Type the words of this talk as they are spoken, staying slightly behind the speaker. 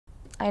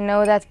I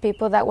know that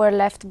people that were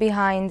left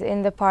behind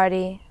in the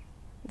party,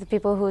 the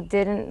people who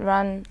didn't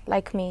run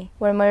like me,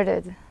 were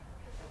murdered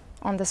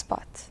on the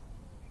spot.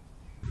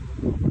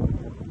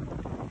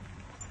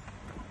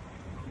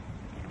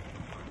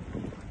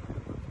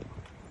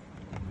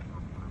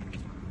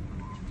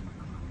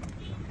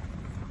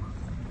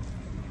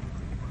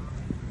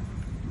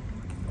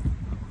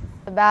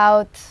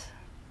 About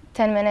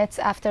 10 minutes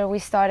after we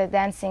started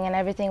dancing and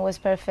everything was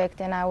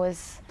perfect and I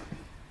was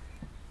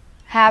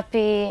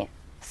happy,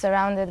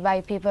 surrounded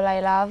by people I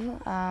love,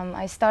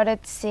 I started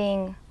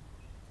seeing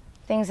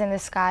things in the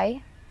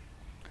sky.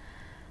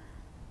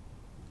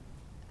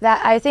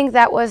 I think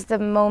that was the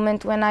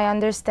moment when I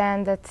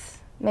understand that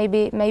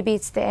maybe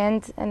it's the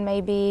end and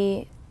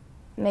maybe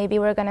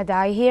we're gonna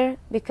die here,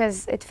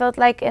 because it felt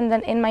like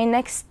in my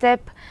next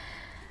step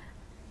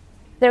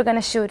they're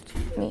gonna shoot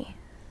me.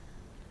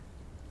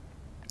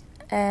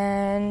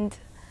 And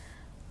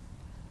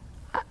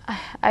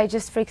I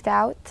just freaked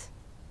out,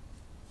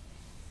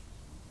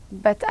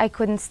 but I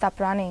couldn't stop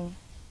running.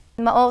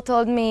 Ma'ol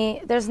told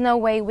me, there's no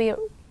way we're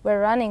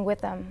running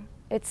with them.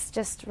 It's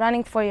just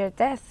running for your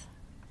death.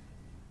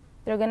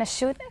 They're gonna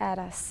shoot at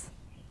us,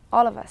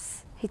 all of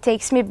us. He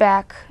takes me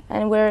back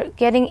and we're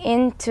getting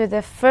into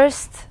the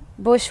first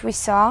bush we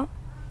saw.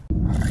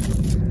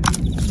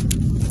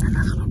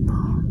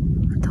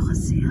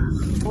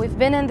 We've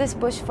been in this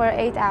bush for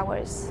 8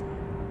 hours.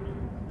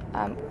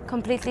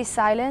 Completely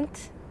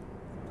silent,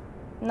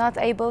 not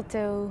able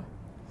to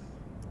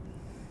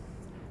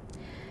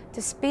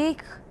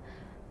speak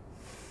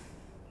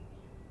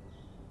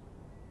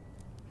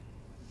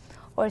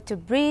or to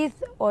breathe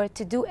or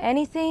to do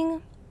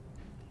anything.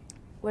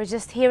 We're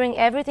just hearing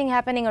everything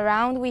happening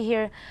around. We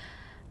hear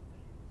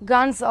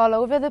guns all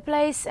over the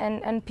place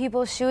and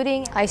people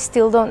shooting. I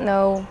still don't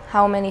know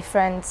how many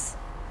friends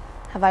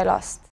have I lost.